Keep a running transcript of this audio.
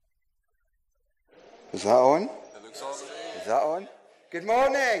Is that on? It looks on. Is that on? Good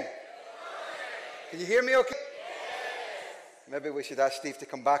morning. Can you hear me okay? Maybe we should ask Steve to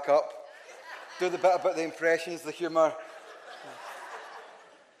come back up. Do the bit about the impressions, the humour.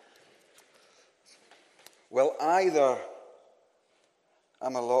 Well, either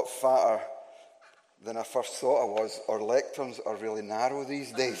I'm a lot fatter than I first thought I was, or lecterns are really narrow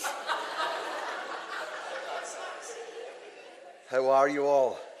these days. How are you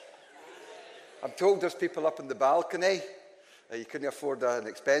all? I'm told there's people up in the balcony. You couldn't afford an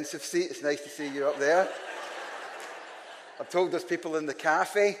expensive seat. It's nice to see you up there. I'm told there's people in the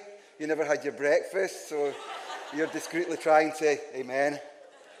cafe. You never had your breakfast, so you're discreetly trying to amen.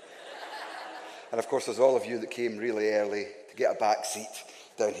 And of course, there's all of you that came really early to get a back seat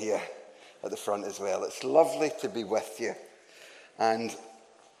down here at the front as well. It's lovely to be with you. And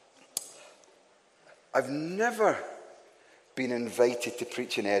I've never been invited to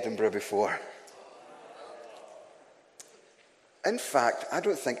preach in Edinburgh before. In fact, I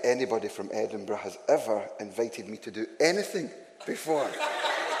don't think anybody from Edinburgh has ever invited me to do anything before.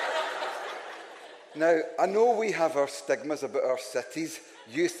 Now, I know we have our stigmas about our cities.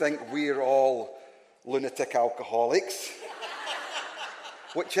 You think we're all lunatic alcoholics,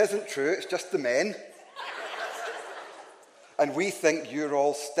 which isn't true, it's just the men. And we think you're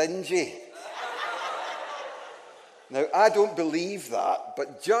all stingy. Now, I don't believe that,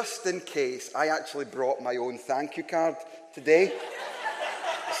 but just in case, I actually brought my own thank you card today.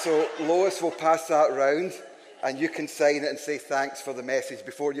 So Lois will pass that round, and you can sign it and say thanks for the message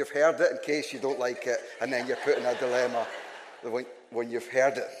before you've heard it, in case you don't like it, and then you're put in a dilemma when you've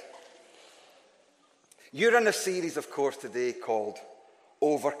heard it. You're in a series, of course, today called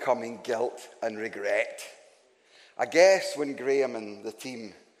Overcoming Guilt and Regret. I guess when Graham and the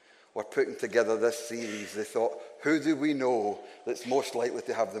team were putting together this series, they thought, who do we know that's most likely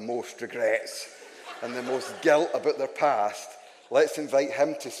to have the most regrets and the most guilt about their past? Let's invite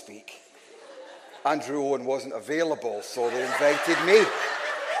him to speak. Andrew Owen wasn't available, so they invited me.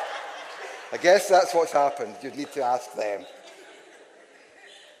 I guess that's what's happened. You'd need to ask them.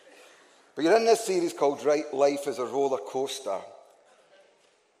 But you're in this series called Life is a Roller Coaster.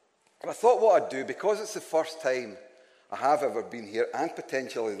 And I thought what I'd do, because it's the first time I have ever been here, and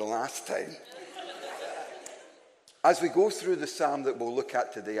potentially the last time, as we go through the psalm that we'll look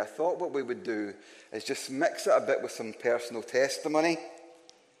at today, I thought what we would do is just mix it a bit with some personal testimony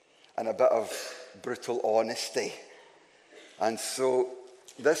and a bit of brutal honesty. And so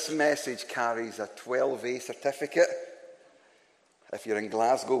this message carries a 12A certificate if you're in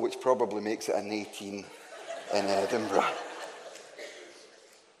Glasgow, which probably makes it an 18 in Edinburgh.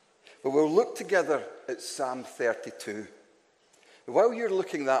 But we'll look together at Psalm 32. While you're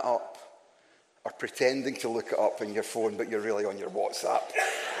looking that up, or pretending to look it up on your phone, but you're really on your WhatsApp.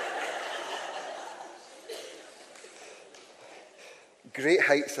 Great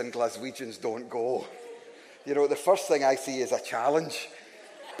heights and Glaswegians don't go. You know, the first thing I see is a challenge.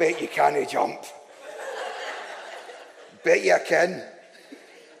 Bet you can't jump. Bet you can.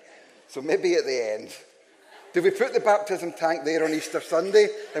 So maybe at the end. Do we put the baptism tank there on Easter Sunday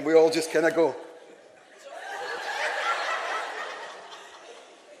and we all just kind of go?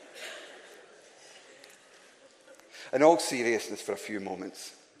 In all seriousness for a few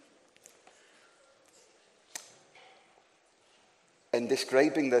moments, in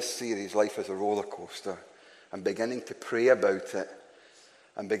describing this series, Life is a Roller Coaster, I'm beginning to pray about it.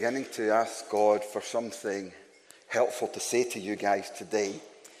 I'm beginning to ask God for something helpful to say to you guys today.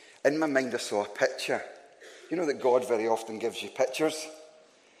 In my mind, I saw a picture. You know that God very often gives you pictures.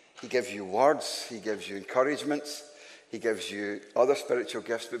 He gives you words. He gives you encouragements. He gives you other spiritual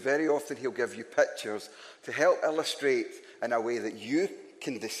gifts, but very often he'll give you pictures to help illustrate in a way that you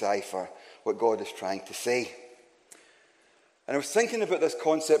can decipher what God is trying to say. And I was thinking about this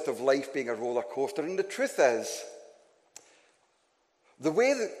concept of life being a roller coaster, and the truth is, the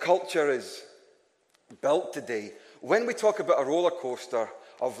way that culture is built today, when we talk about a roller coaster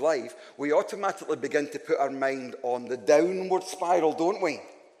of life, we automatically begin to put our mind on the downward spiral, don't we?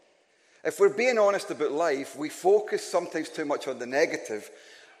 If we're being honest about life, we focus sometimes too much on the negative,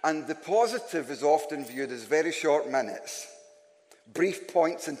 and the positive is often viewed as very short minutes, brief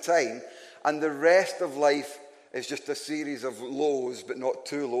points in time, and the rest of life is just a series of lows, but not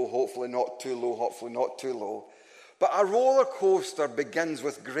too low, hopefully not too low, hopefully not too low. But a roller coaster begins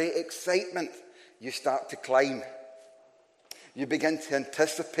with great excitement. You start to climb. You begin to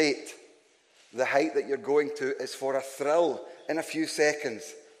anticipate the height that you're going to is for a thrill in a few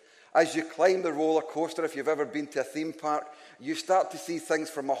seconds. As you climb the roller coaster, if you've ever been to a theme park, you start to see things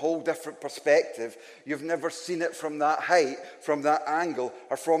from a whole different perspective. You've never seen it from that height, from that angle,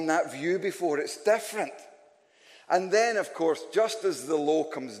 or from that view before. It's different. And then, of course, just as the low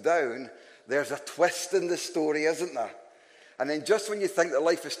comes down, there's a twist in the story, isn't there? And then just when you think that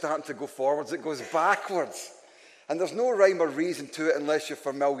life is starting to go forwards, it goes backwards. And there's no rhyme or reason to it unless you're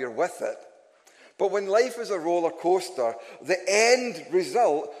familiar with it. But when life is a roller coaster, the end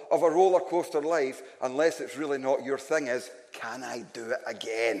result of a roller coaster life, unless it's really not your thing, is, can I do it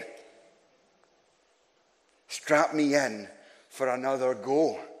again? Strap me in for another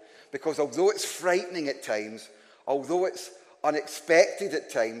go. Because although it's frightening at times, although it's unexpected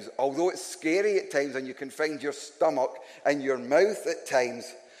at times, although it's scary at times and you can find your stomach and your mouth at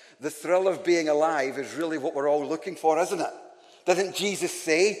times, the thrill of being alive is really what we're all looking for, isn't it? Didn't Jesus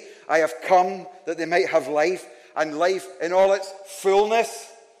say, I have come that they might have life, and life in all its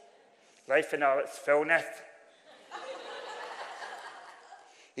fullness? Life in all its fullness.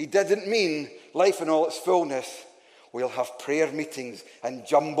 He didn't mean life in all its fullness. We'll have prayer meetings and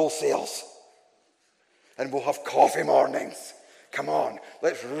jumble sales. And we'll have coffee mornings. Come on,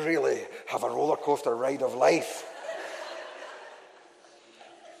 let's really have a roller coaster ride of life.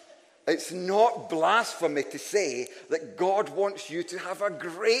 It's not blasphemy to say that God wants you to have a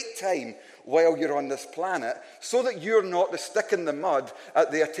great time while you're on this planet, so that you're not the stick in the mud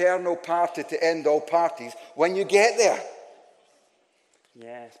at the eternal party to end all parties when you get there.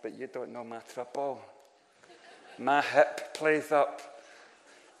 Yes, but you don't know my trouble. My hip plays up.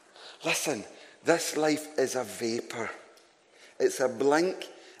 Listen, this life is a vapor. It's a blink,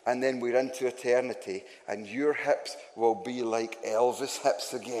 and then we're into eternity, and your hips will be like Elvis'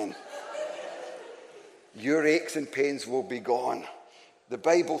 hips again. Your aches and pains will be gone. The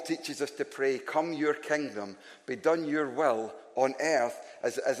Bible teaches us to pray, come your kingdom, be done your will on earth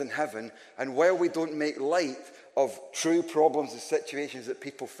as it is in heaven. And while we don't make light of true problems and situations that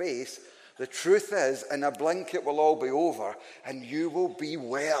people face, the truth is, in a blink it will all be over, and you will be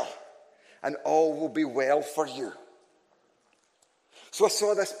well, and all will be well for you. So I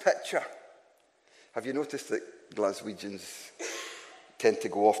saw this picture. Have you noticed that Glaswegians tend to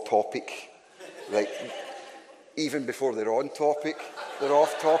go off topic? Like, even before they're on topic, they're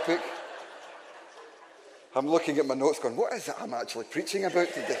off topic. I'm looking at my notes going, what is it I'm actually preaching about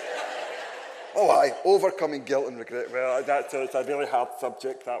today? Oh, aye, overcoming guilt and regret. Well, it's a really hard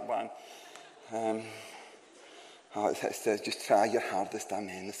subject, that one. It's just try your hardest,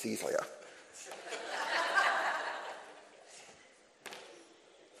 amen. The seas later.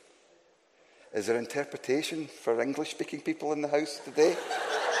 Is there interpretation for English-speaking people in the house today?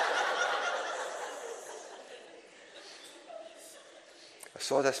 I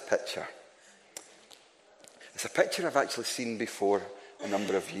saw this picture. It's a picture I've actually seen before a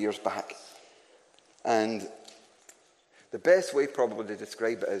number of years back. And the best way probably to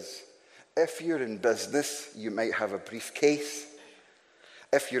describe it is, if you're in business, you might have a briefcase.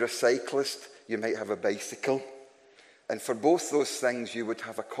 If you're a cyclist, you might have a bicycle. And for both those things, you would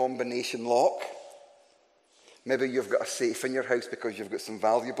have a combination lock. Maybe you've got a safe in your house because you've got some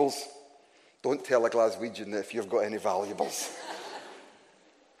valuables. Don't tell a Glaswegian if you've got any valuables.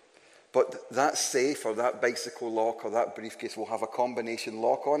 But that safe or that bicycle lock or that briefcase will have a combination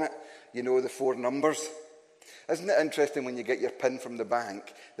lock on it. You know, the 4 numbers. Isn't it interesting when you get your PIN from the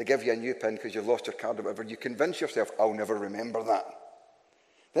bank, they give you a new PIN because you've lost your card or whatever, you convince yourself, I'll never remember that.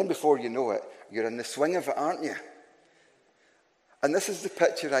 Then before you know it, you're in the swing of it, aren't you? And this is the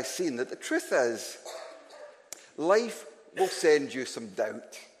picture I've seen, that the truth is, life will send you some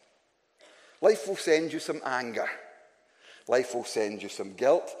doubt. Life will send you some anger. Life will send you some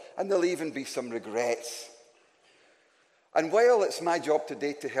guilt, and there'll even be some regrets. And while it's my job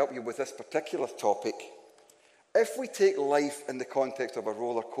today to help you with this particular topic, if we take life in the context of a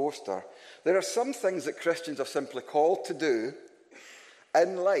roller coaster, there are some things that Christians are simply called to do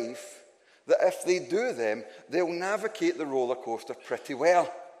in life that if they do them, they'll navigate the roller coaster pretty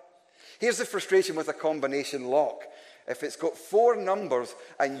well. Here's the frustration with a combination lock. If it's got 4 numbers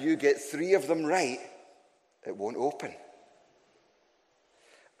and you get 3 of them right, it won't open.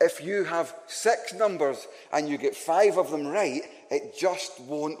 If you have 6 numbers and you get 5 of them right, it just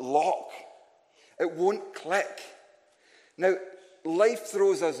won't lock. It won't click. Now, life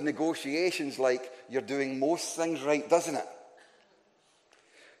throws us negotiations like you're doing most things right, doesn't it?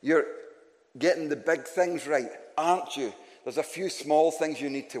 You're getting the big things right, aren't you? There's a few small things you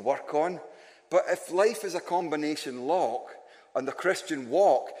need to work on. But if life is a combination lock, and the Christian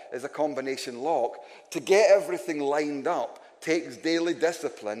walk is a combination lock, to get everything lined up takes daily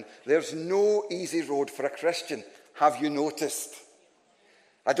discipline. There's no easy road for a Christian. Have you noticed?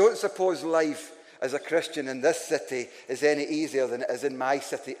 I don't suppose life as a Christian in this city is any easier than it is in my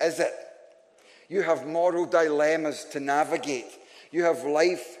city, is it? You have moral dilemmas to navigate. You have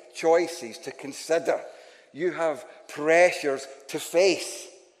life choices to consider. You have pressures to face.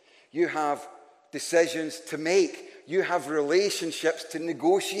 You have decisions to make. You have relationships to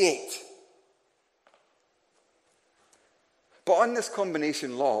negotiate. But on this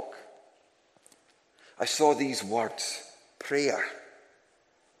combination lock, I saw these words: prayer,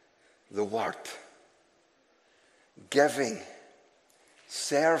 the word, giving,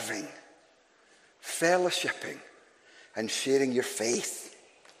 serving, fellowshipping, and sharing your faith.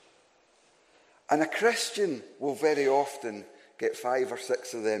 And a Christian will very often get 5 or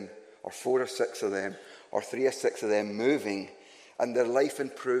 6 of them, or 4 or 6 of them, or 3 or 6 of them moving, and their life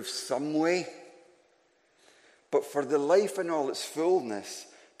improves some way. But for the life in all its fullness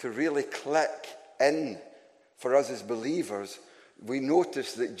to really click in for us as believers, we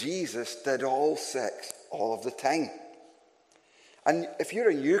notice that Jesus did all 6 all of the time. And if you're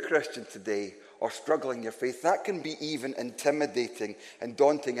a new Christian today or struggling in your faith, that can be even intimidating and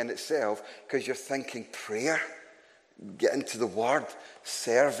daunting in itself, because you're thinking, prayer, get into the word,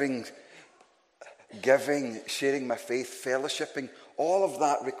 serving, giving, sharing my faith, fellowshipping, all of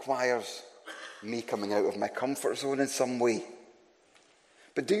that requires me coming out of my comfort zone in some way.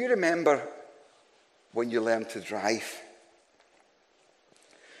 But do you remember when you learned to drive?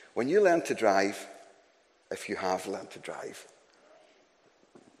 When you learn to drive, if you have learned to drive,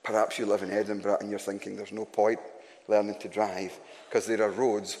 perhaps you live in Edinburgh and you're thinking there's no point learning to drive because there are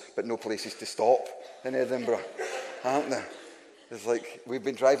roads but no places to stop in Edinburgh, aren't there? It's like we've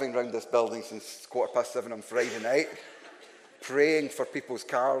been driving around this building since 7:15 on Friday night, praying for people's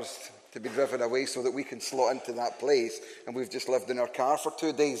cars to be driven away so that we can slot into that place, and we've just lived in our car for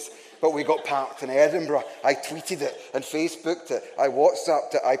 2 days, but we got parked in Edinburgh. I tweeted it and Facebooked it, I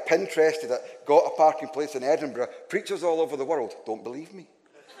WhatsApped it, I Pinterested it, got a parking place in Edinburgh. Preachers all over the world don't believe me.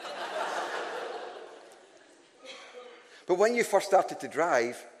 But when you first started to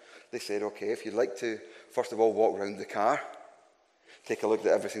drive, they said, okay, if you'd like to, first of all, walk around the car, take a look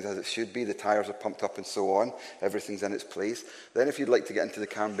that everything's as it should be, the tyres are pumped up and so on, everything's in its place. Then if you'd like to get into the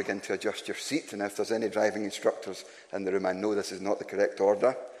car and begin to adjust your seat, and if there's any driving instructors in the room, I know this is not the correct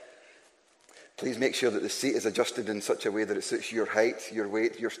order, please make sure that the seat is adjusted in such a way that it suits your height, your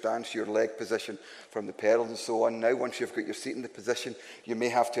weight, your stance, your leg position from the pedals and so on. Now, once you've got your seat in the position, you may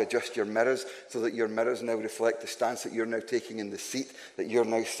have to adjust your mirrors so that your mirrors now reflect the stance that you're now taking in the seat that you're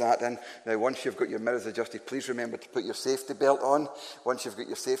now sat in. Now, once you've got your mirrors adjusted, please remember to put your safety belt on. Once you've got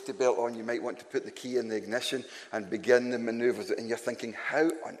your safety belt on, you might want to put the key in the ignition and begin the maneuvers. And you're thinking,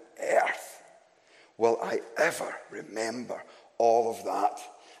 how on earth will I ever remember all of that?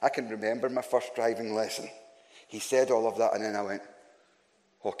 I can remember my first driving lesson. He said all of that, and then I went,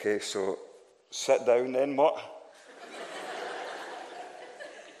 okay, so sit down then, what?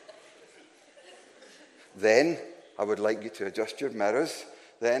 Then I would like you to adjust your mirrors.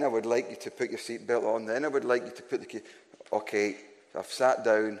 Then I would like you to put your seatbelt on. Then I would like you to put the key. Okay, I've sat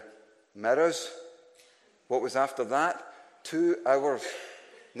down. Mirrors. What was after that? 2 hours,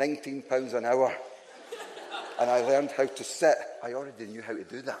 £19 an hour. And I learned how to sit. I already knew how to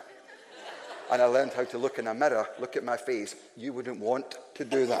do that. And I learned how to look in a mirror, look at my face. You wouldn't want to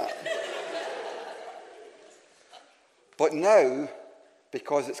do that. But now,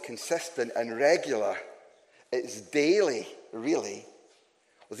 because it's consistent and regular, it's daily, really,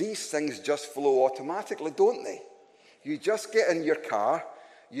 these things just flow automatically, don't they? You just get in your car,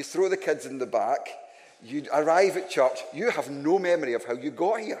 you throw the kids in the back, you arrive at church, you have no memory of how you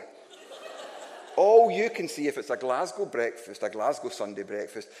got here. All you can see, if it's a Glasgow breakfast, a Glasgow Sunday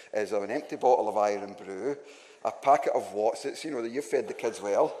breakfast, is an empty bottle of Iron Brew, a packet of Watsits, you know, that you've fed the kids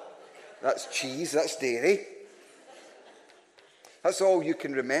well. That's cheese, that's dairy. That's all you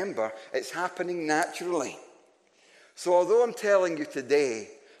can remember. It's happening naturally. So although I'm telling you today,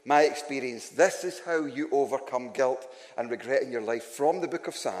 my experience, this is how you overcome guilt and regret in your life from the book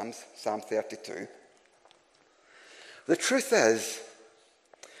of Psalms, Psalm 32. The truth is,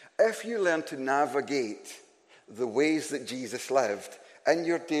 if you learn to navigate the ways that Jesus lived in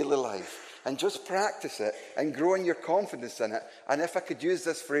your daily life and just practice it and grow in your confidence in it, and if I could use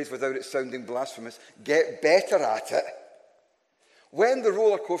this phrase without it sounding blasphemous, get better at it, when the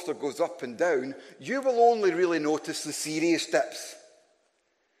roller coaster goes up and down, you will only really notice the serious dips.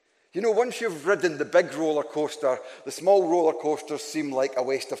 You know, once you've ridden the big roller coaster, the small roller coasters seem like a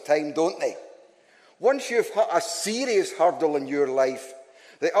waste of time, don't they? Once you've hit a serious hurdle in your life,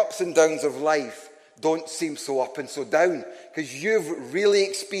 the ups and downs of life don't seem so up and so down because you've really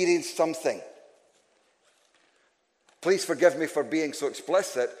experienced something. Please forgive me for being so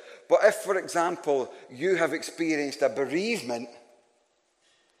explicit, But if, for example, you have experienced a bereavement,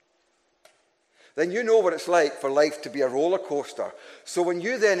 then you know what it's like for life to be a roller coaster. So when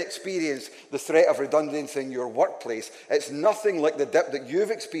you then experience the threat of redundancy in your workplace, it's nothing like the dip that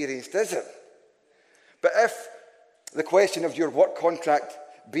you've experienced, is it? But if the question of your work contract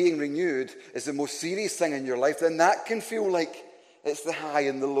being renewed is the most serious thing in your life, then that can feel like it's the high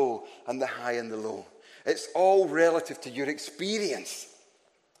and the low and the high and the low. It's all relative to your experience.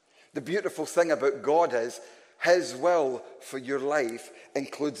 The beautiful thing about God is His will for your life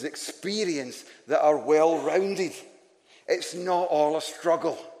includes experience that are well-rounded. It's not all a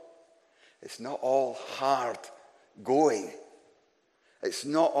struggle. It's not all hard going. It's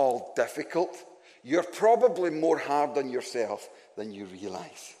not all difficult. You're probably more hard on yourself than you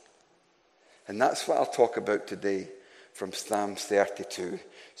realize. And that's what I'll talk about today from Psalms 32.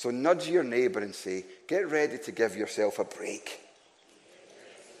 So nudge your neighbor and say, get ready to give yourself a break.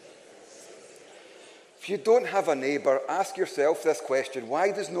 If you don't have a neighbor, ask yourself this question: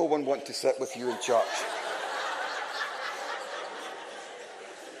 why does no one want to sit with you in church?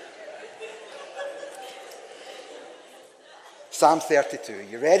 Psalm 32,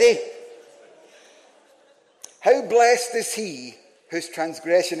 you ready? How blessed is he whose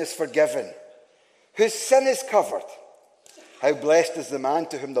transgression is forgiven, whose sin is covered. How blessed is the man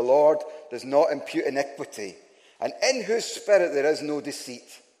to whom the Lord does not impute iniquity, and in whose spirit there is no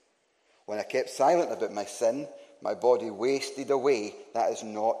deceit. When I kept silent about my sin, my body wasted away. That is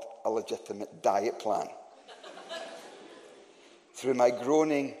not a legitimate diet plan. Through my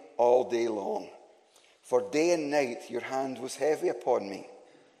groaning all day long. For day and night your hand was heavy upon me.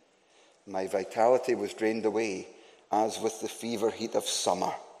 My vitality was drained away as with the fever heat of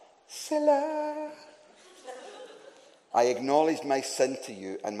summer. Selah. I acknowledged my sin to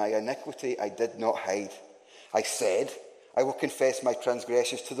you, and my iniquity I did not hide. I said, I will confess my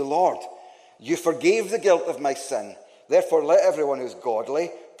transgressions to the Lord. You forgave the guilt of my sin. Therefore let everyone who is godly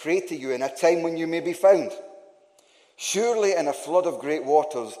pray to you in a time when you may be found. Surely in a flood of great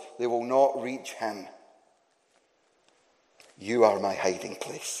waters they will not reach him. You are my hiding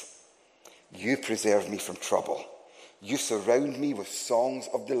place. You preserve me from trouble. You surround me with songs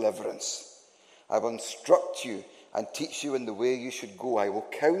of deliverance. I will instruct you and teach you in the way you should go. I will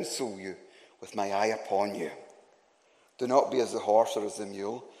counsel you with my eye upon you. Do not be as the horse or as the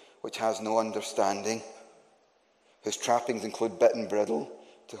mule, which has no understanding, whose trappings include bit and bridle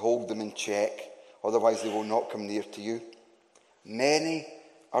to hold them in check, otherwise they will not come near to you. Many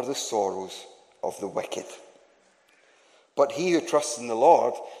are the sorrows of the wicked. But he who trusts in the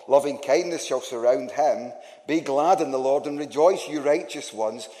Lord, loving kindness shall surround him. Be glad in the Lord and rejoice, you righteous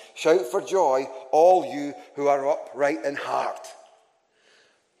ones. Shout for joy, all you who are upright in heart.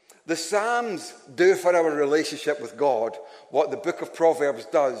 The Psalms do for our relationship with God what the book of Proverbs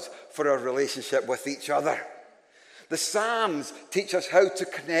does for our relationship with each other. The Psalms teach us how to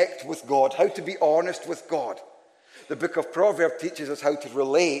connect with God, how to be honest with God. The book of Proverbs teaches us how to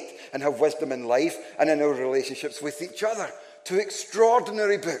relate and have wisdom in life and in our relationships with each other. Two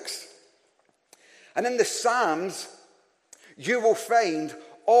extraordinary books. And in the Psalms, you will find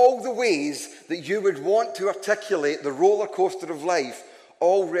all the ways that you would want to articulate the roller coaster of life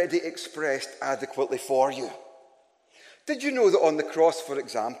already expressed adequately for you. Did you know that on the cross, for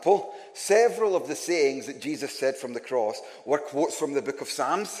example, several of the sayings that Jesus said from the cross were quotes from the book of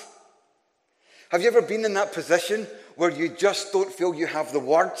Psalms? Have you ever been in that position where you just don't feel you have the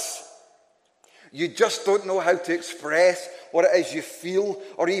words? You just don't know how to express what it is you feel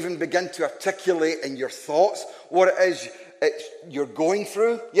or even begin to articulate in your thoughts what it is you're going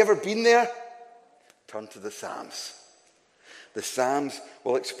through? You ever been there? Turn to the Psalms. The Psalms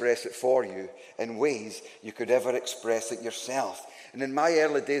will express it for you in ways you could ever express it yourself. And in my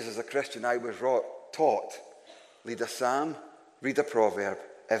early days as a Christian, I was taught, read a psalm, read a proverb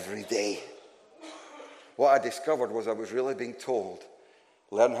every day. What I discovered was I was really being told,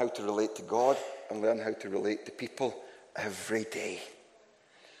 learn how to relate to God and learn how to relate to people every day.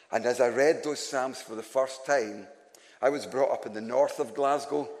 And as I read those psalms for the first time, I was brought up in the north of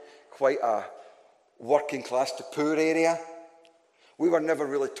Glasgow, quite a working class to poor area. We were never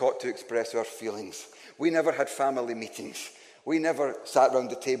really taught to express our feelings. We never had family meetings. We never sat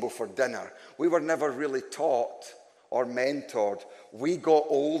around the table for dinner. We were never really taught or mentored. We got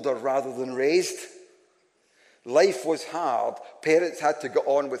older rather than raised. Life was hard. Parents had to get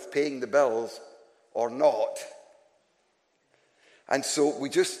on with paying the bills or not. And so we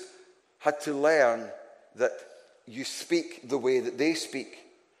just had to learn that you speak the way that they speak.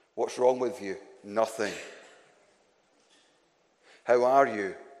 What's wrong with you? Nothing. How are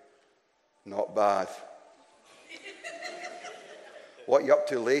you? Not bad. What are you up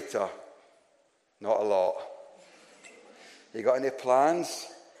to later? Not a lot. You got any plans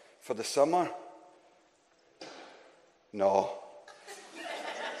for the summer? No.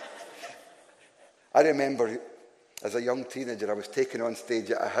 I remember as a young teenager, I was taken on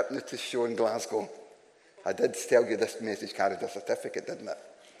stage at a hypnotist show in Glasgow. I did tell you this message carried a certificate, didn't it?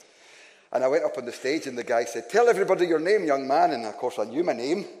 And I went up on the stage and the guy said, "Tell everybody your name, young man." And of course I knew my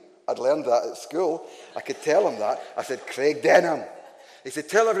name. I'd learned that at school. I could tell him that. I said, "Craig Denham." He said,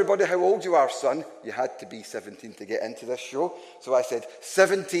 "Tell everybody how old you are, son." You had to be 17 to get into this show. So I said,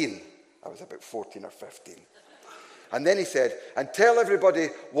 17. I was about 14 or 15. And then he said, "And tell everybody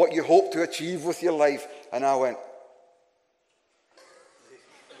what you hope to achieve with your life." And I went,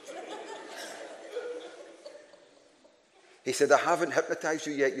 he said, "I haven't hypnotized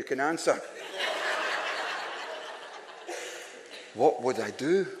you yet. You can answer." What would I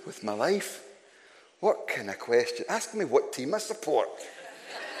do with my life? What kind of question? Ask me what team I support.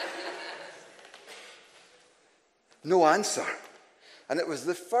 No answer. And it was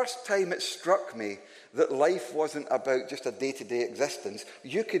the first time it struck me that life wasn't about just a day-to-day existence.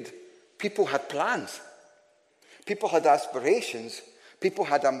 People had plans. People had aspirations. People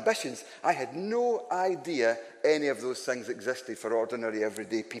had ambitions. I had no idea any of those things existed for ordinary,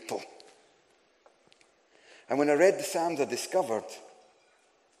 everyday people. And when I read the Psalms, I discovered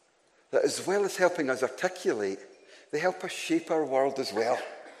that as well as helping us articulate, they help us shape our world as well.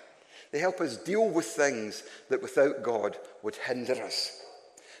 They help us deal with things that without God would hinder us.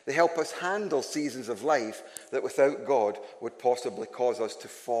 They help us handle seasons of life that without God would possibly cause us to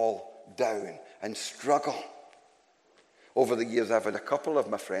fall down and struggle. Over the years, I've had a couple of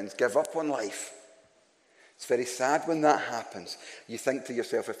my friends give up on life. It's very sad when that happens. You think to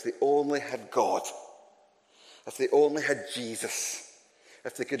yourself, if they only had God, if they only had Jesus,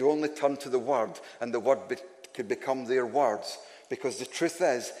 if they could only turn to the Word and the Word could become their words. Because the truth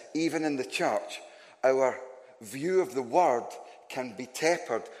is, even in the church, our view of the Word can be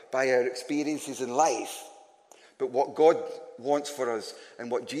tempered by our experiences in life. But what God wants for us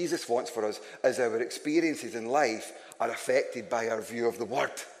and what Jesus wants for us is our experiences in life are affected by our view of the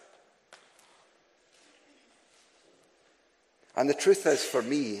Word. And the truth is, for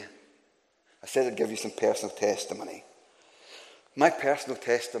me, I said I'd give you some personal testimony. My personal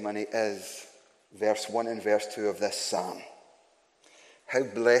testimony is verse 1 and verse 2 of this psalm. How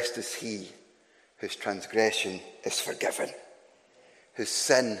blessed is he whose transgression is forgiven, whose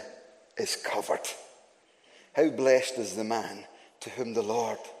sin is covered. How blessed is the man to whom the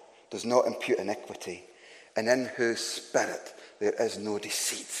Lord does not impute iniquity, and in whose spirit there is no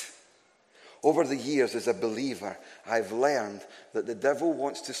deceit. Over the years as a believer, I've learned that the devil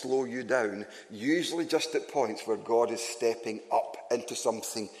wants to slow you down, usually just at points where God is stepping up into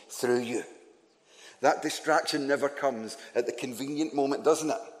something through you. That distraction never comes at the convenient moment, doesn't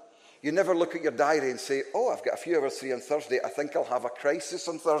it? You never look at your diary and say, "Oh, I've got a few hours free on Thursday. I think I'll have a crisis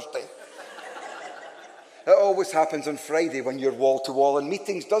on Thursday." It always happens on Friday when you're wall-to-wall in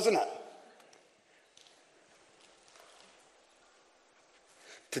meetings, doesn't it?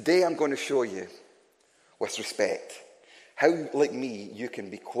 Today I'm going to show you, with respect, how, like me, you can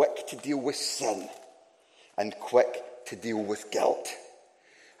be quick to deal with sin and quick to deal with guilt.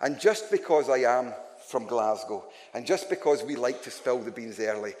 And just because I am from Glasgow, and just because we like to spill the beans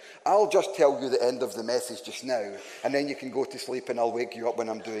early, I'll just tell you the end of the message just now, and then you can go to sleep and I'll wake you up when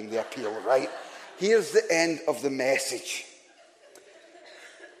I'm doing the appeal, right? Here's the end of the message.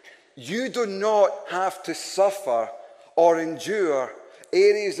 You do not have to suffer or endure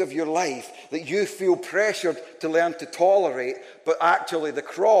areas of your life that you feel pressured to learn to tolerate, but actually the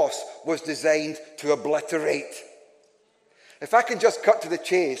cross was designed to obliterate. If I can just cut to the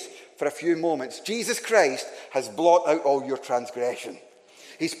chase for a few moments, Jesus Christ has blotted out all your transgression.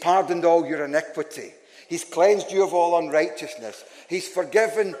 He's pardoned all your iniquity. He's cleansed you of all unrighteousness. He's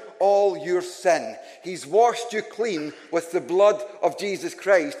forgiven all your sin. He's washed you clean with the blood of Jesus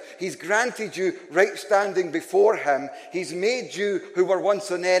Christ. He's granted you right standing before him. He's made you who were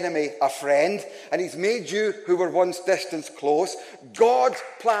once an enemy a friend. And he's made you who were once distant close. God's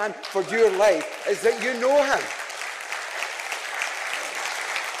plan for your life is that you know him.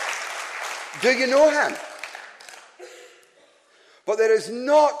 Do you know him? But there is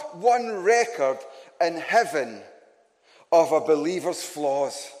not one record in heaven of a believer's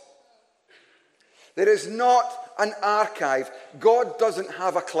flaws. There is not an archive. God doesn't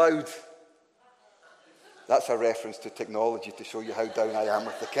have a cloud. That's a reference to technology to show you how down I am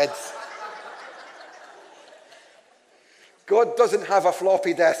with the kids. God doesn't have a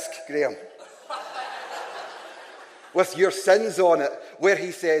floppy disk, Graham, with your sins on it, where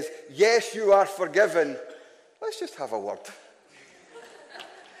he says, yes, you are forgiven. Let's just have a word.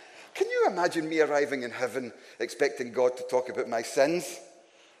 Can you imagine me arriving in heaven expecting God to talk about my sins?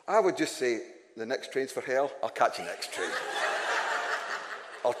 I would just say, the next train's for hell, I'll catch the next train.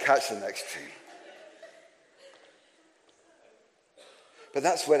 I'll catch the next train. But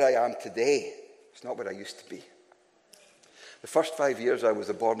that's where I am today. It's not where I used to be. The first 5 years I was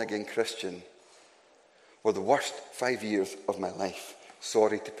a born-again Christian were the worst 5 years of my life.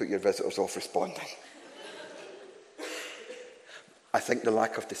 Sorry to put your visitors off responding. I think the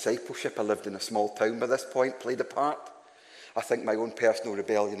lack of discipleship, I lived in a small town by this point, played a part. I think my own personal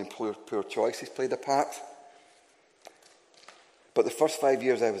rebellion and poor choices played a part. But the first 5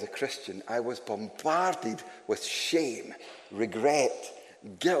 years I was a Christian, I was bombarded with shame, regret,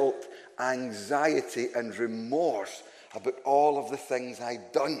 guilt, anxiety, and remorse about all of the things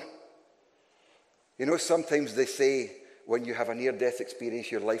I'd done. You know, sometimes they say when you have a near-death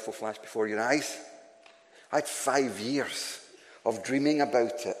experience, your life will flash before your eyes. I had 5 years of dreaming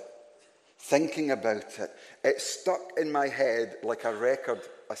about it, thinking about it. It stuck in my head like a record,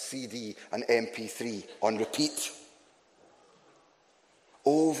 a CD, an MP3 on repeat.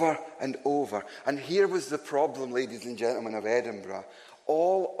 Over and over. And here was the problem, ladies and gentlemen of Edinburgh.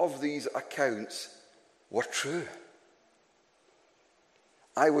 All of these accounts were true.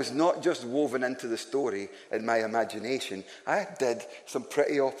 I was not just woven into the story in my imagination. I did some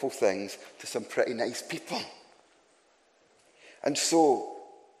pretty awful things to some pretty nice people. And so,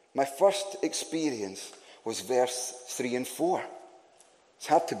 my first experience was verse 3 and 4. It's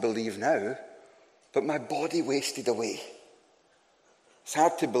hard to believe now, but my body wasted away. It's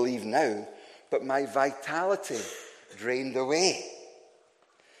hard to believe now, but my vitality drained away.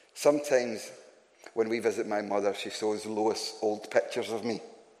 Sometimes when we visit my mother, she shows Lois old pictures of me.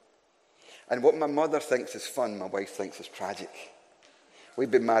 And what my mother thinks is fun, my wife thinks is tragic.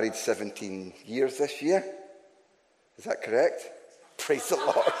 We've been married 17 years this year. Is that correct? Praise the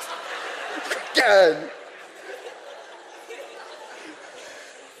Lord. Again.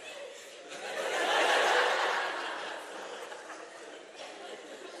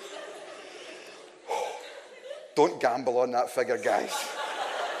 Don't gamble on that figure, guys.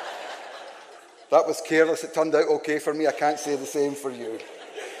 That was careless. It turned out okay for me. I can't say the same for you.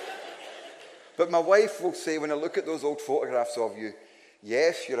 But my wife will say, when I look at those old photographs of you,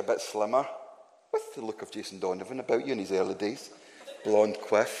 yes, you're a bit slimmer, with the look of Jason Donovan about you in his early days. Blonde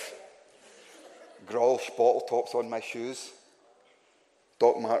quiff, Grolsch bottle tops on my shoes,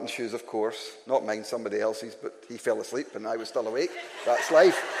 Doc Marten shoes, of course. Not mine, somebody else's, but he fell asleep and I was still awake. That's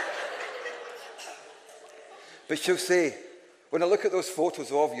life. But she'll say, when I look at those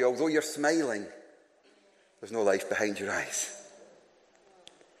photos of you, although you're smiling, there's no life behind your eyes.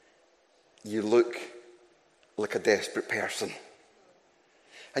 You look like a desperate person.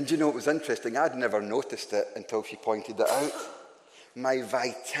 And you know, it was interesting. I'd never noticed it until she pointed it out. My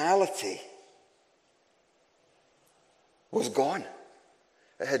vitality was gone.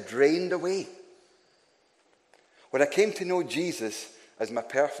 It had drained away. When I came to know Jesus as my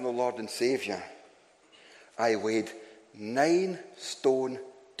personal Lord and Saviour, I weighed 9 stone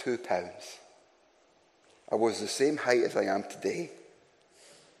 2 pounds. I was the same height as I am today.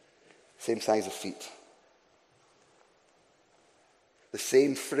 Same size of feet. The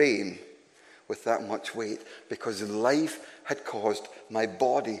same frame with that much weight, because life had caused my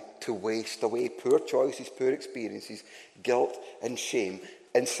body to waste away. Poor choices, poor experiences, guilt and shame.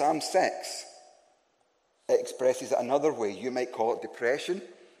 In Psalm 6, it expresses it another way. You might call it depression.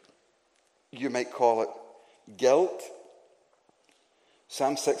 You might call it guilt.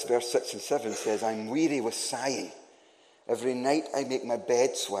 Psalm 6 verse 6 and 7 says, I'm weary with sighing. Every night I make my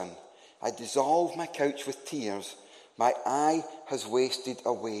bed swim. I dissolve my couch with tears. My eye has wasted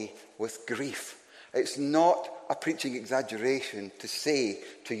away with grief. It's not a preaching exaggeration to say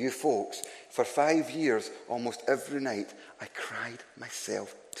to you folks, for 5 years, almost every night, I cried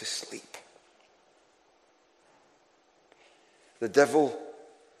myself to sleep. The devil,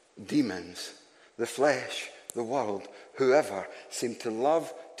 demons, the flesh, the world, whoever, seemed to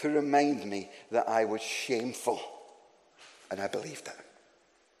love to remind me that I was shameful. And I believed it.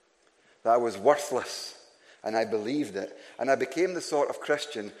 That I was worthless. And I believed it. And I became the sort of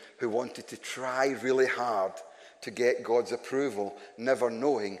Christian who wanted to try really hard to get God's approval, never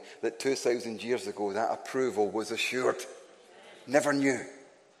knowing that 2,000 years ago that approval was assured. Never knew.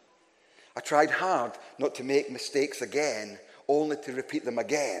 I tried hard not to make mistakes again, only to repeat them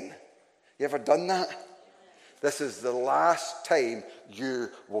again. You ever done that? This is the last time you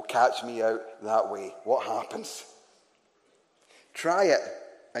will catch me out that way. What happens? Try it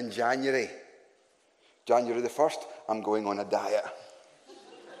in January. January the 1st, I'm going on a diet.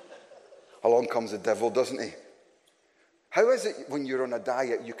 Along comes the devil, doesn't he? How is it when you're on a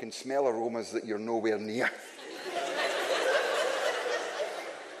diet you can smell aromas that you're nowhere near?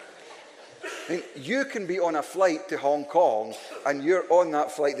 I mean, you can be on a flight to Hong Kong and you're on that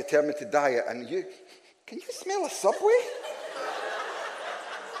flight determined to diet and can you smell a Subway?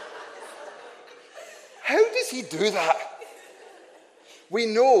 How does he do that? We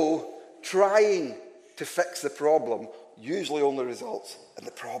know trying to fix the problem usually only results in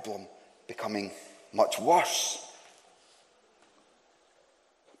the problem becoming much worse.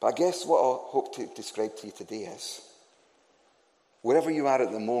 But I guess what I hope to describe to you today is, wherever you are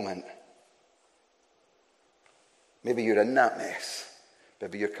at the moment, maybe you're in that mess,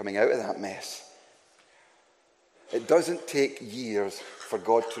 maybe you're coming out of that mess. It doesn't take years for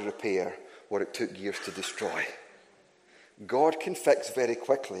God to repair what it took years to destroy. God can fix very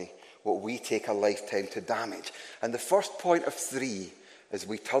quickly what we take a lifetime to damage. And the first point of 3 as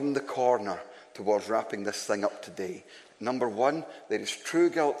we turn the corner towards wrapping this thing up today. Number 1, there is true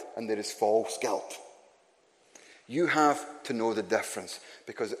guilt and there is false guilt. You have to know the difference,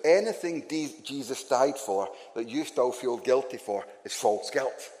 because anything Jesus died for that you still feel guilty for is false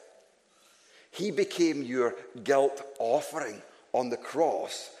guilt. He became your guilt offering on the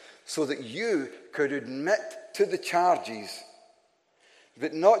cross so that you could admit to the charges,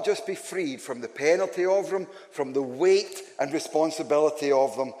 but not just be freed from the penalty of them, from the weight and responsibility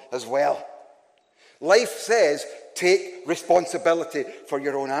of them as well. Life says, take responsibility for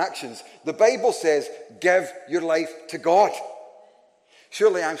your own actions. The Bible says, give your life to God.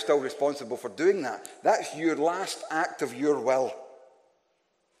 Surely I'm still responsible for doing that. That's your last act of your will.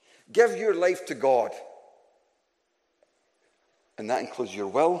 Give your life to God. And that includes your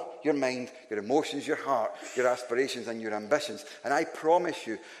will, your mind, your emotions, your heart, your aspirations, and your ambitions. And I promise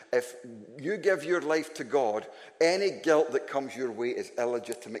you, if you give your life to God, any guilt that comes your way is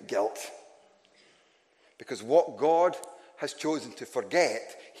illegitimate guilt. Because what God has chosen to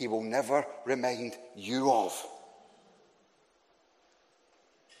forget, he will never remind you of.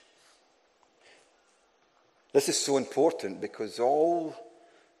 This is so important because all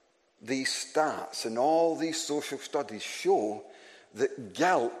these stats and all these social studies show that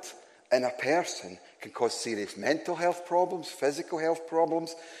guilt in a person can cause serious mental health problems, physical health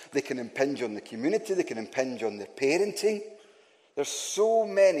problems. They can impinge on the community. They can impinge on their parenting. There's so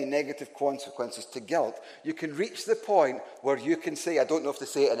many negative consequences to guilt. You can reach the point where you can say, I don't know if they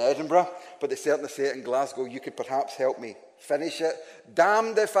say it in Edinburgh, but they certainly say it in Glasgow. You could perhaps help me finish it.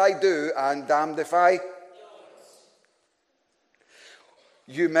 Damned if I do and damned if I don't.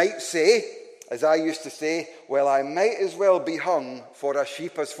 You might say, as I used to say, well, I might as well be hung for a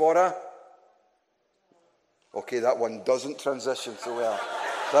sheep as for a... Okay, that one doesn't transition so well,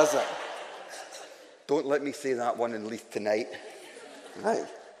 does it? Don't let me say that one in Leith tonight. Right.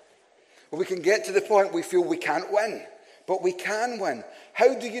 Well, we can get to the point we feel we can't win, but we can win.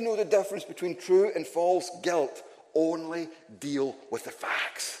 How do you know the difference between true and false guilt? Only deal with the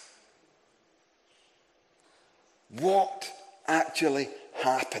facts. What actually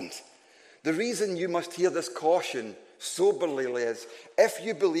happened? The reason you must hear this caution soberly is, if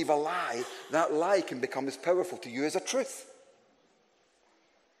you believe a lie, that lie can become as powerful to you as a truth.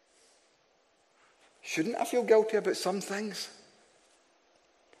 Shouldn't I feel guilty about some things?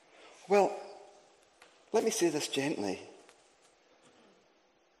 Well, let me say this gently.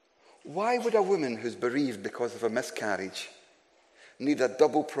 Why would a woman who's bereaved because of a miscarriage need a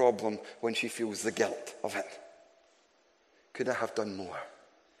double problem when she feels the guilt of it? Could I have done more?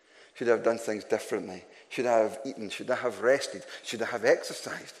 Should I have done things differently? Should I have eaten? Should I have rested? Should I have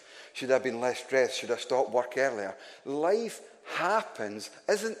exercised? Should I have been less stressed? Should I stop work earlier? Life happens.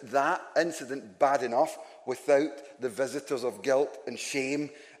 Isn't that incident bad enough without the visitors of guilt and shame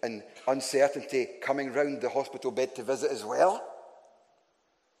and uncertainty coming round the hospital bed to visit as well?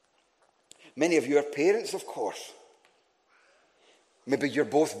 Many of you are parents, of course. Maybe you're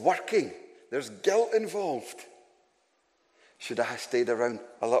both working. There's guilt involved. Should I have stayed around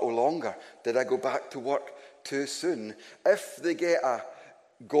a little longer? Did I go back to work too soon? If they get a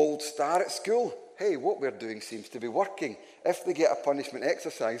gold star at school, hey, what we're doing seems to be working. If they get a punishment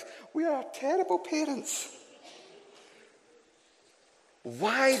exercise, we are terrible parents.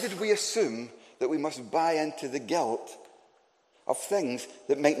 Why did we assume that we must buy into the guilt of things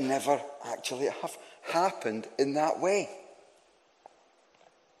that might never actually have happened in that way?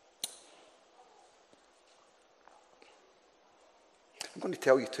 I'm going to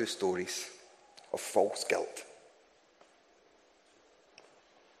tell you 2 stories of false guilt.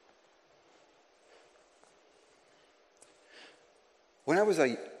 When I was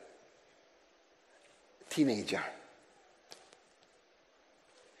a teenager,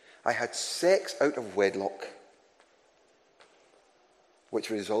 I had sex out of wedlock which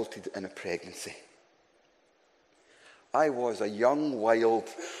resulted in a pregnancy. I was a young, wild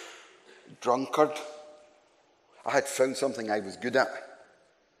drunkard. I had found something I was good at.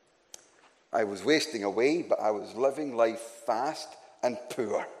 I was wasting away, but I was living life fast and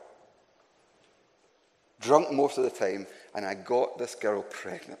poor. Drunk most of the time, and I got this girl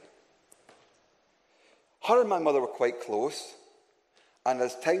pregnant. Her and my mother were quite close, and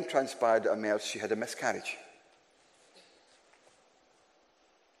as time transpired, it emerged she had a miscarriage.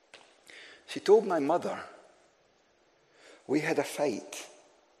 She told my mother, we had a fight.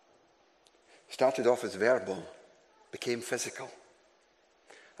 Started off as verbal, became physical.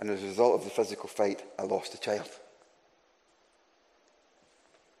 And as a result of the physical fight, I lost a child.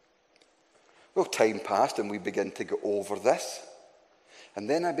 Well, time passed and we began to go over this. And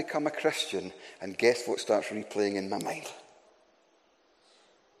then I become a Christian, and guess what starts replaying in my mind?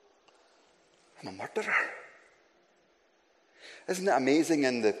 I'm a murderer. Isn't it amazing,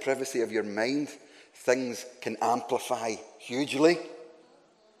 in the privacy of your mind, things can amplify hugely?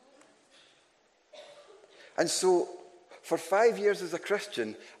 And so, for 5 years as a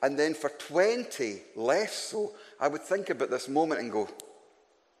Christian, and then for 20 less so, I would think about this moment and go,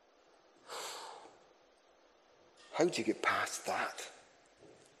 how do you get past that?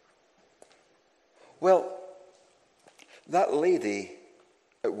 Well, that lady,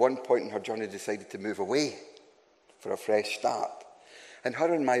 at one point in her journey, decided to move away for a fresh start. And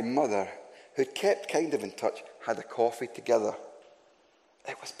her and my mother, who'd kept kind of in touch, had a coffee together.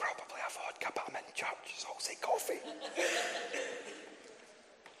 It was probably a vodka, but I'm in church, so I'll say coffee.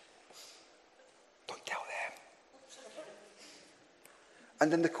 Don't tell them.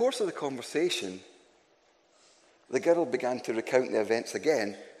 And in the course of the conversation, the girl began to recount the events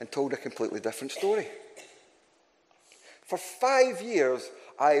again and told a completely different story. For 5 years,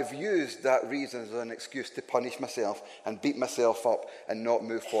 I've used that reason as an excuse to punish myself and beat myself up and not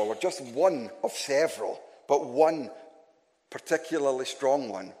move forward. Just one of several, but one particularly strong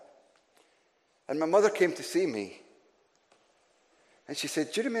one. And my mother came to see me, and she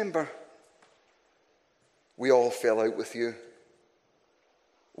said, do you remember we all fell out with you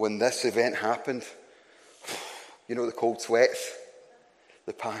when this event happened? You know, the cold sweats,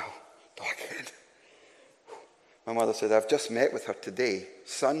 the pile, dark head. My mother said, I've just met with her today.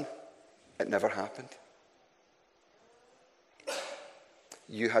 Son, it never happened.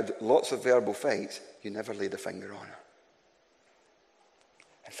 You had lots of verbal fights. You never laid a finger on her.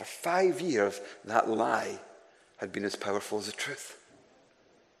 And for 5 years, that lie had been as powerful as the truth.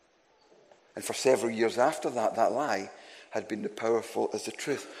 And for several years after that, that lie had been as powerful as the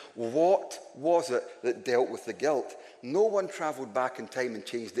truth. What was it that dealt with the guilt? No one traveled back in time and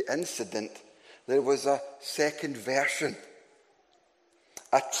changed the incident. There was a second version,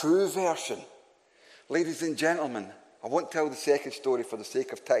 a true version. Ladies and gentlemen, I won't tell the second story for the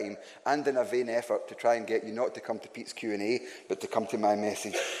sake of time and in a vain effort to try and get you not to come to Pete's Q&A, but to come to my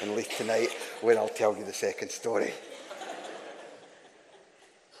message in Leith tonight, where I'll tell you the second story.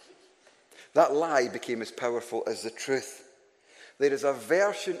 That lie became as powerful as the truth. There is a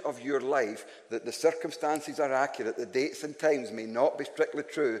version of your life that the circumstances are accurate, the dates and times may not be strictly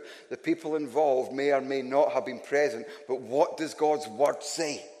true, the people involved may or may not have been present, but what does God's word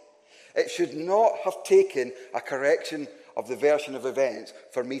say? It should not have taken a correction of the version of events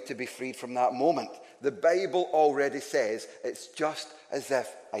for me to be freed from that moment. The Bible already says it's just as if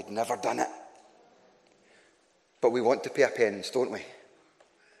I'd never done it. But we want to pay a penance, don't we?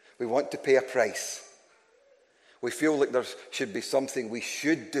 We want to pay a price. We feel like there should be something we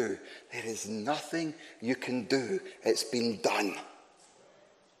should do. There is nothing you can do. It's been done.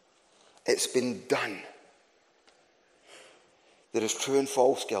 It's been done. There is true and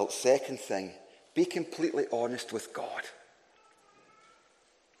false guilt. Second thing, be completely honest with God.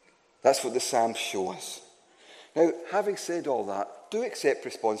 That's what the Psalms show us. Now, having said all that, do accept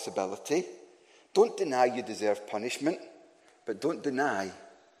responsibility. Don't deny you deserve punishment, but don't deny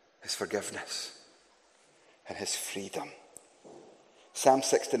his forgiveness and his freedom. Psalm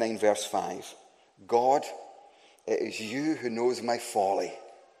 69 verse 5. God, it is you who knows my folly.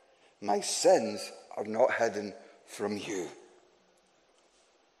 My sins are not hidden from you.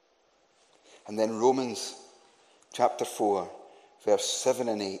 And then Romans chapter 4 verse 7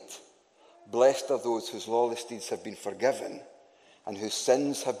 and 8. Blessed are those whose lawless deeds have been forgiven and whose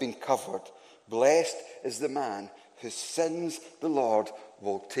sins have been covered. Blessed is the man whose sins the Lord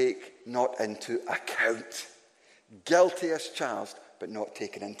will take not into account. Guilty as charged, but not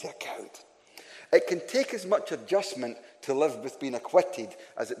taken into account. It can take as much adjustment to live with being acquitted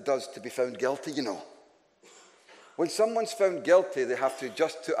as it does to be found guilty, you know. When someone's found guilty, they have to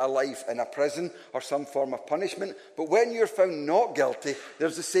adjust to a life in a prison or some form of punishment. But when you're found not guilty,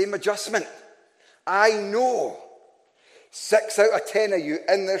 there's the same adjustment. I know 6 out of 10 of you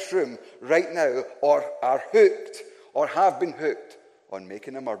in this room right now are hooked or have been hooked on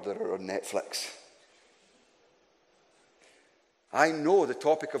Making a Murderer on Netflix. I know the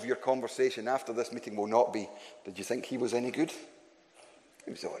topic of your conversation after this meeting will not be, did you think he was any good? He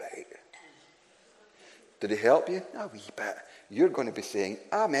was all right. Did he help you? A wee bit. You're going to be saying,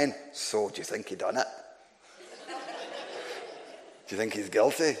 amen. So, do you think he done it? Do you think he's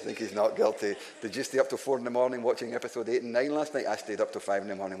guilty? Do you think he's not guilty? Did you stay up till 4 in the morning watching episode 8 and 9 last night? I stayed up till 5 in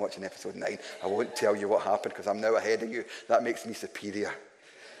the morning watching episode 9. I won't tell you what happened because I'm now ahead of you. That makes me superior.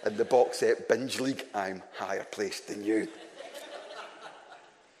 In the box set binge league, I'm higher placed than you.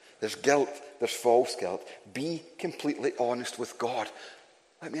 There's guilt. There's false guilt. Be completely honest with God.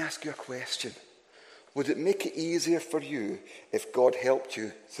 Let me ask you a question. Would it make it easier for you if God helped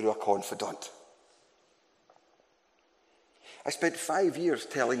you through a confidant? I spent 5 years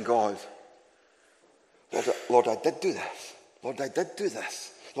telling God, Lord, I did do this. Lord, I did do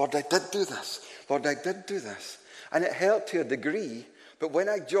this. Lord, I did do this. Lord, I did do this. And it helped to a degree, but when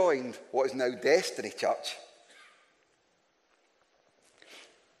I joined what is now Destiny Church,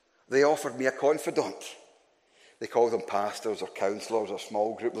 they offered me a confidant. They call them pastors or counsellors or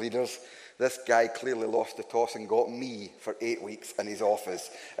small group leaders. This guy clearly lost the toss and got me for 8 weeks in his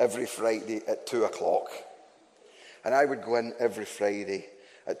office every Friday at 2 o'clock. And I would go in every Friday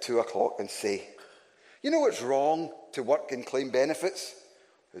at 2 o'clock and say, you know it's wrong to work and claim benefits?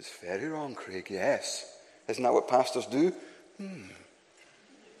 It's very wrong, Craig, yes. Isn't that what pastors do?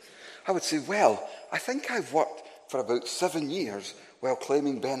 I would say, well, I think I've worked for about 7 years while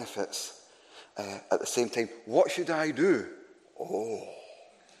claiming benefits. At the same time, what should I do? Oh,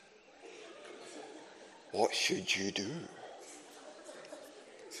 what should you do?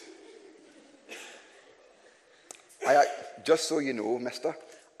 Just so you know, mister,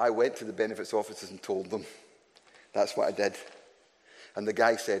 I went to the benefits offices and told them. That's what I did. And the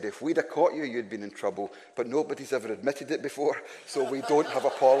guy said, if we'd have caught you, you'd been in trouble. But nobody's ever admitted it before, so we don't have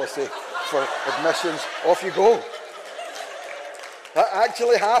a policy for admissions. Off you go. That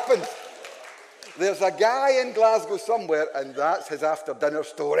actually happened. There's a guy in Glasgow somewhere, and that's his after-dinner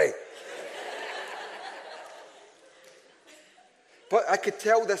story. But I could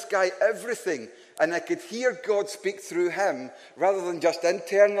tell this guy everything, and I could hear God speak through him, rather than just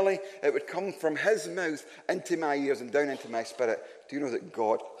internally. It would come from his mouth into my ears and down into my spirit. Do you know that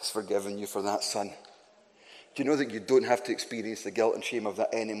God has forgiven you for that, son? Do you know that you don't have to experience the guilt and shame of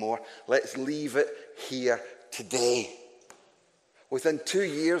that anymore? Let's leave it here today. Within 2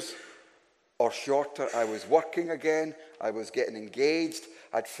 years or shorter, I was working again. I was getting engaged.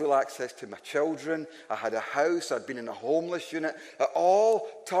 I had full access to my children. I had a house. I'd been in a homeless unit. It all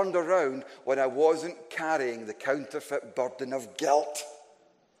turned around when I wasn't carrying the counterfeit burden of guilt.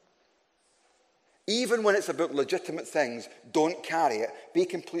 Even when it's about legitimate things, don't carry it. Be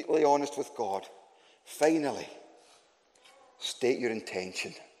completely honest with God. Finally, state your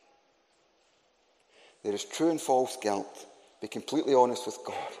intention. There is true and false guilt. Be completely honest with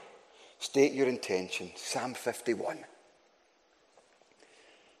God. State your intention. Psalm 51.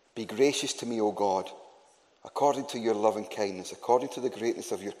 Be gracious to me, O God, according to your loving kindness, according to the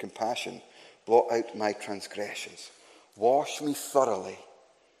greatness of your compassion. Blot out my transgressions. Wash me thoroughly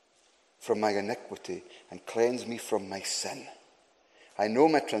from my iniquity and cleanse me from my sin. I know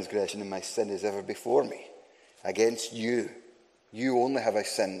my transgression and my sin is ever before me. Against you, you only have I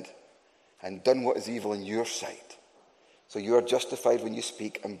sinned and done what is evil in your sight. So you are justified when you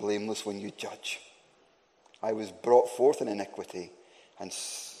speak and blameless when you judge. I was brought forth in iniquity, and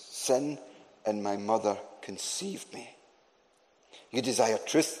sin in my mother conceived me. You desire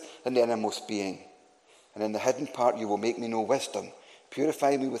truth in the innermost being, and in the hidden part you will make me know wisdom.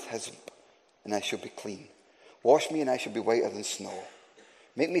 Purify me with hyssop, and I shall be clean. Wash me, and I shall be whiter than snow.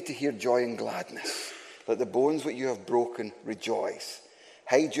 Make me to hear joy and gladness. Let the bones which you have broken rejoice.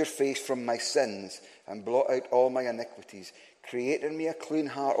 Hide your face from my sins and blot out all my iniquities. Create in me a clean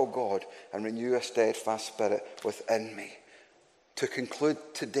heart, O God, and renew a steadfast spirit within me. To conclude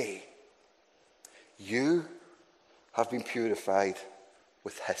today, you have been purified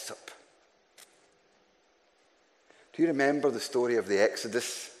with hyssop. Do you remember the story of the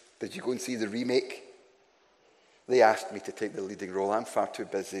Exodus? Did you go and see the remake? They asked me to take the leading role. I'm far too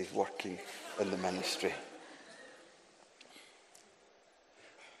busy working in the ministry.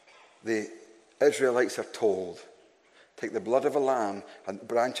 The Israelites are told, take the blood of a lamb and a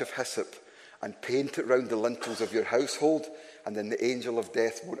branch of hyssop and paint it round the lintels of your household, and then the angel of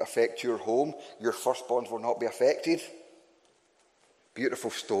death won't affect your home. Your firstborns will not be affected.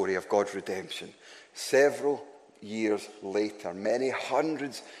 Beautiful story of God's redemption. Several years later, many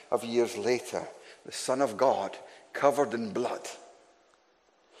hundreds of years later, the Son of God, covered in blood,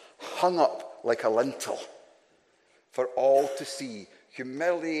 hung up like a lintel for all to see,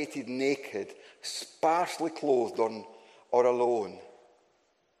 humiliated, naked, sparsely clothed or alone.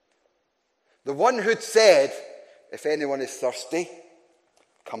 The one who'd said, if anyone is thirsty,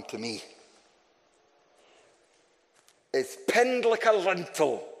 come to me, is pinned like a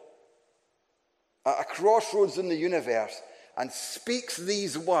lintel at a crossroads in the universe and speaks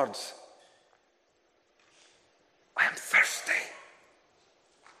these words, I am thirsty.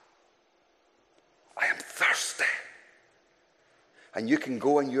 I am thirsty. And you can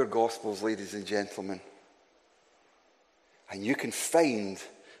go in your Gospels, ladies and gentlemen, and you can find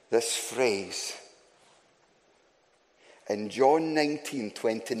this phrase in John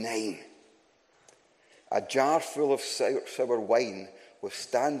 19:29. A jar full of sour wine was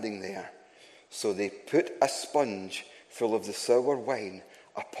standing there, so they put a sponge full of the sour wine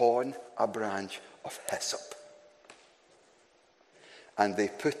upon a branch of hyssop. And they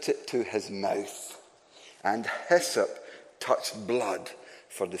put it to his mouth, and hyssop touched blood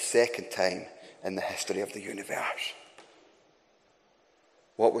for the second time in the history of the universe.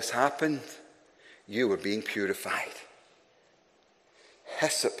 What was happened? You were being purified.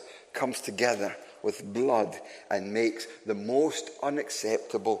 Hyssop comes together with blood and makes the most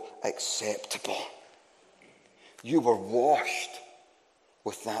unacceptable acceptable. You were washed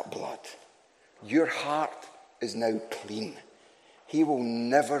with that blood. Your heart is now clean. He will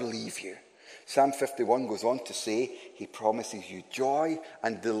never leave you. Psalm 51 goes on to say, he promises you joy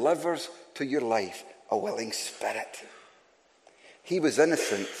and delivers to your life a willing spirit. He was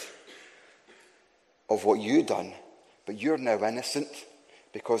innocent of what you done, but you're now innocent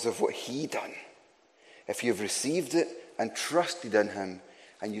because of what he done. If you've received it and trusted in him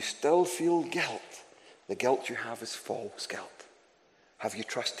and you still feel guilt, the guilt you have is false guilt. Have you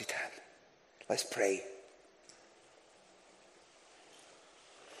trusted him? Let's pray.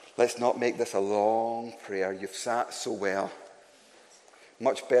 Let's not make this a long prayer. You've sat so well.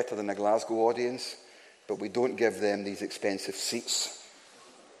 Much better than a Glasgow audience, but we don't give them these expensive seats.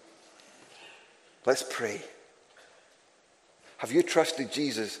 Let's pray. Have you trusted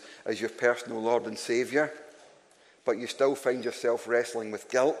Jesus as your personal Lord and Saviour, but you still find yourself wrestling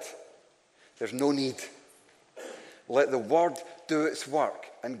with guilt? There's no need. Let the Word do its work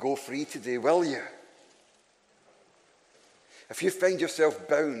and go free today, will you? If you find yourself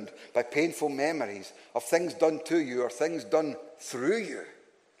bound by painful memories of things done to you or things done through you,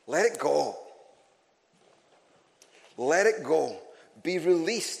 let it go. Let it go. Be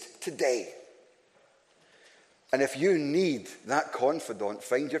released today. And if you need that confidant,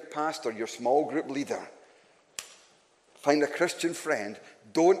 find your pastor, your small group leader. Find a Christian friend.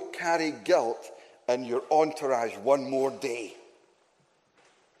 Don't carry guilt in your entourage one more day.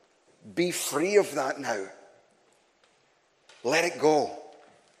 Be free of that now. Let it go.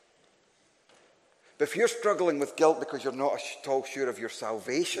 But if you're struggling with guilt because you're not at all sure of your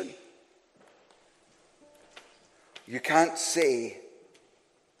salvation, you can't say,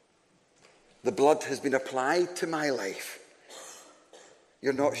 the blood has been applied to my life.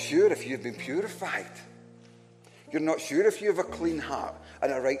 You're not sure if you've been purified. You're not sure if you have a clean heart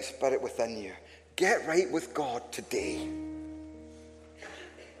and a right spirit within you. Get right with God today.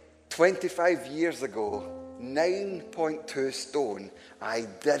 25 years ago, 9.2 stone, I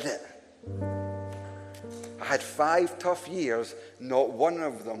did it. I had 5 tough years. Not one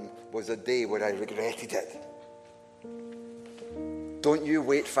of them was a day where I regretted it. Don't you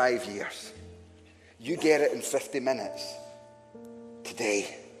wait 5 years. You get it in 50 minutes.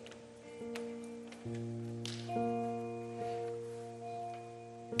 Today.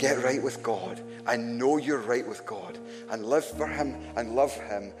 Get right with God and know you're right with God and live for him and love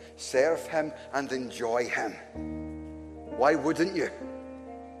him, serve him and enjoy him. Why wouldn't you?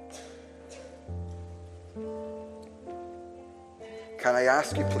 Can I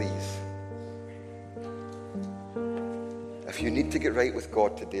ask you, please, if you need to get right with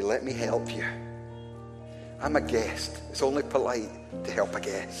God today, let me help you. I'm a guest. It's only polite to help a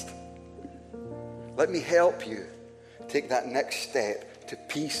guest. Let me help you take that next step to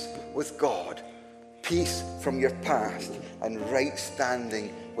peace with God, peace from your past, and right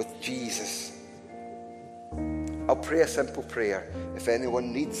standing with Jesus. I'll pray a simple prayer if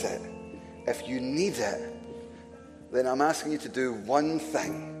anyone needs it. If you need it, then I'm asking you to do one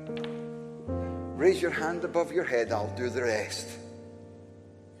thing. Raise your hand above your head, I'll do the rest.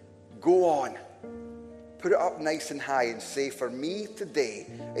 go on. Put it up nice and high and say, for me today,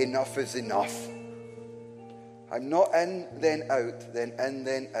 enough is enough. I'm not in, then out, then in,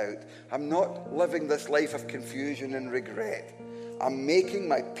 then out. I'm not living this life of confusion and regret. I'm making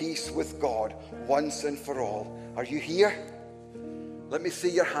my peace with God once and for all. Are you here? Let me see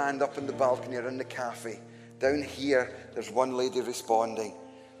your hand up in the balcony or in the cafe. Down here, there's one lady responding.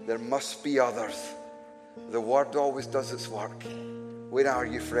 There must be others. The word always does its work. Where are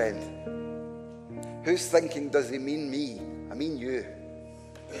you, friend? Who's thinking, does he mean me? I mean you.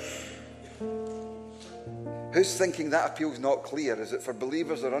 Who's thinking that appeal's not clear? Is it for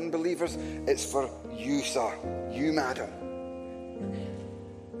believers or unbelievers? It's for you, sir. You, madam.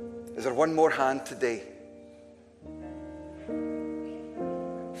 Is there one more hand today?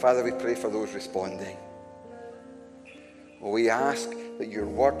 Father, we pray for those responding. We ask that your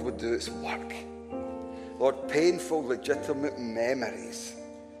word would do its work. Lord, painful, legitimate memories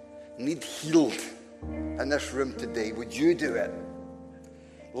need healed in this room today. Would you do it?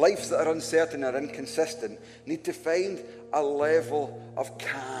 Lives that are uncertain or inconsistent need to find a level of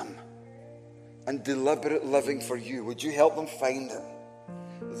calm and deliberate living for you. Would you help them find it?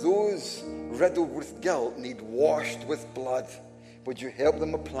 Those riddled with guilt need washed with blood. Would you help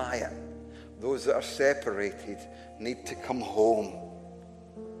them apply it? Those that are separated need to come home.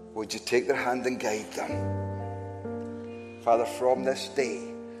 Would you take their hand and guide them? Father, from this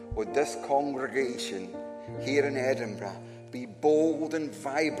day, would this congregation here in Edinburgh be bold and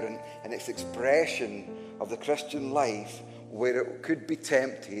vibrant in its expression of the Christian life, where it could be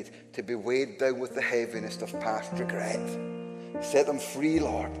tempted to be weighed down with the heaviness of past regret. Set them free,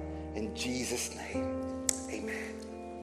 Lord, in Jesus' name.